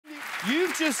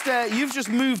You've just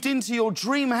moved into your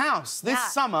dream house this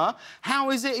summer.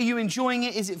 How is it? Are you enjoying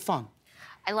it? Is it fun?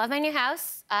 I love my new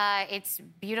house. It's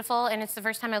beautiful, and it's the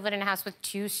first time I've lived in a house with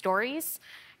 2 stories.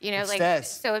 You know, like,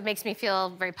 so it makes me feel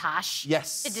very posh.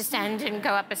 Yes. To descend and go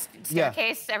up a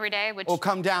staircase every day, which... Or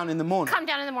come down in the morning. Come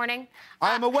down in the morning.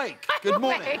 I am awake. Good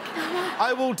morning.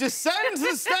 I will descend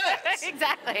the stairs.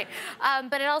 Exactly.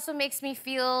 But it also makes me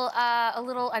feel a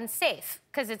little unsafe,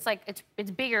 because it's like,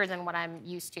 it's bigger than what I'm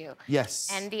used to. Yes.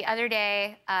 And the other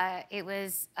day, it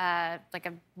was like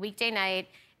a weekday night,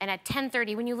 and at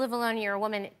 10:30, when you live alone and you're a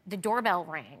woman, the doorbell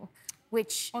rang.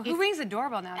 Which... Well, who rings the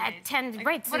doorbell nowadays? At 10, like,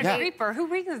 right. What a creeper. Who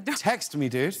rings the doorbell? Text me,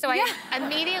 dude. So I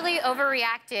immediately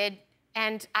overreacted,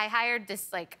 and I hired this,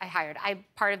 I'm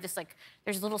part of this,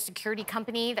 there's a little security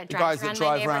company that drives around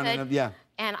my neighborhood.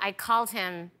 And I called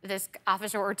him, this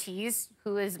Officer Ortiz,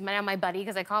 who is now my buddy,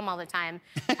 because I call him all the time.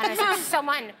 And I said,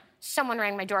 someone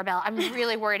rang my doorbell. I'm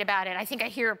really worried about it. I think I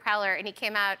hear a prowler. And he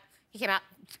came out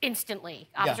instantly.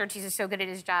 Officer Ortiz is so good at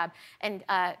his job. And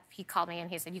he called me and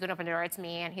he said, "You can open the door, it's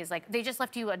me." And he's like, "They just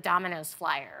left you a Domino's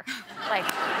flyer." Like,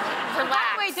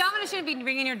 relax. Wait, Domino's shouldn't be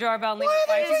ringing your doorbell.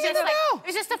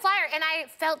 It's just a flyer. And I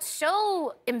felt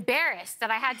so embarrassed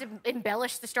that I had to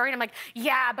embellish the story. And I'm like,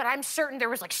 yeah, but I'm certain there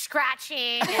was like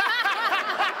scratching.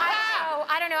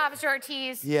 I don't know, Officer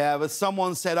Ortiz. Yeah, but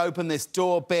someone said, "Open this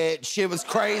door, bitch." It was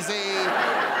crazy.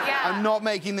 Yeah. I'm not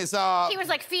making this up. He was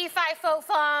like, "Fee, fi, fo,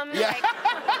 fum." Yeah.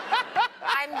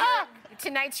 Like,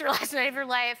 tonight's your last night of your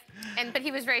life. But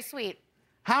he was very sweet.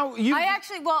 How you...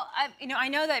 I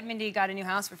know that Mindy got a new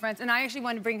house for friends, and I actually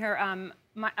wanted to bring her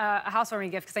a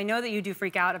housewarming gift, because I know that you do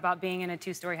freak out about being in a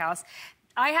 2-story house.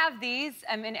 I have these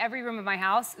in every room of my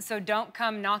house, so don't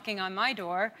come knocking on my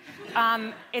door.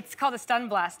 It's called a stun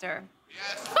blaster.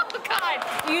 Yes. Oh, God.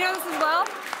 Do you know this as well?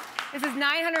 This is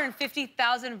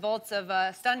 950,000 volts of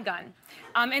a stun gun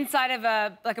inside of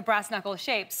a brass knuckle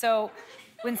shape. So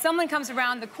when someone comes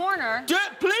around the corner...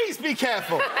 Please be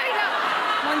careful.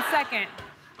 1 second.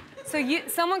 So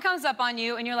someone comes up on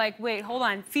you and you're like, wait, hold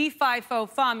on, fee, fi, fo,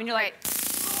 fum, and you're like,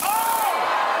 oh!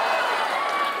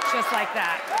 Just like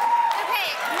that.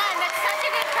 Okay, Munn, that's such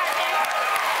a good present.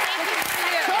 Thank you.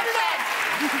 Turn it up!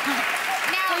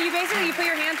 So you put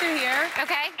your hand through here.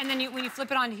 Okay. And then when you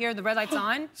flip it on here, the red light's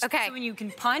on. Okay. So when you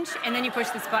can punch, and then you push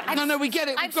this button. No, we get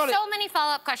it. I have so many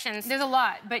follow-up questions. There's a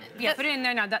lot, but yeah, put it in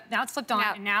there now. Now it's flipped on,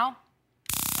 and now...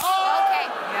 Oh! Okay.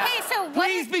 Yeah. Hey, so what...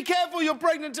 Please be careful, you're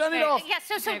pregnant, turn it off. Yeah,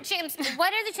 so James,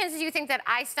 what are the chances you think that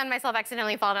I stun myself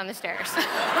accidentally and fall down the stairs? Just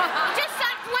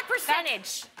what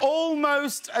percentage?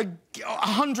 Almost 100%.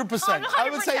 100%. I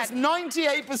would say it's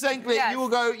 98% clear.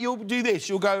 Yes. You'll do this.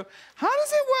 You'll go, how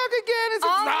does it work again? It's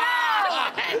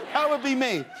That would be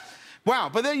me.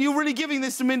 Wow, but then you're really giving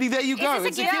this to Mindy. There you go.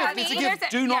 It's a gift. It's a gift.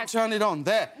 Do not turn it on.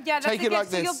 There. Yeah, that's take it like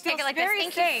this. You'll take it like this.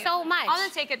 Thank you so much. I'm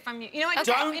gonna take it from you. You know what?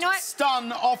 Don't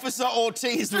stun Officer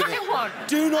Ortiz with it. I won't.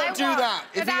 Do not do that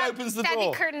if he opens the door.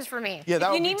 That'd be curtains for me. Yeah,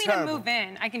 that would be terrible. If you need me to move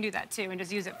in, I can do that too and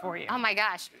just use it for you. Oh my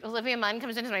gosh, Olivia Munn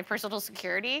comes into my personal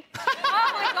security.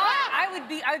 Oh my God,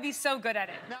 I would be so good at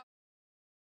it.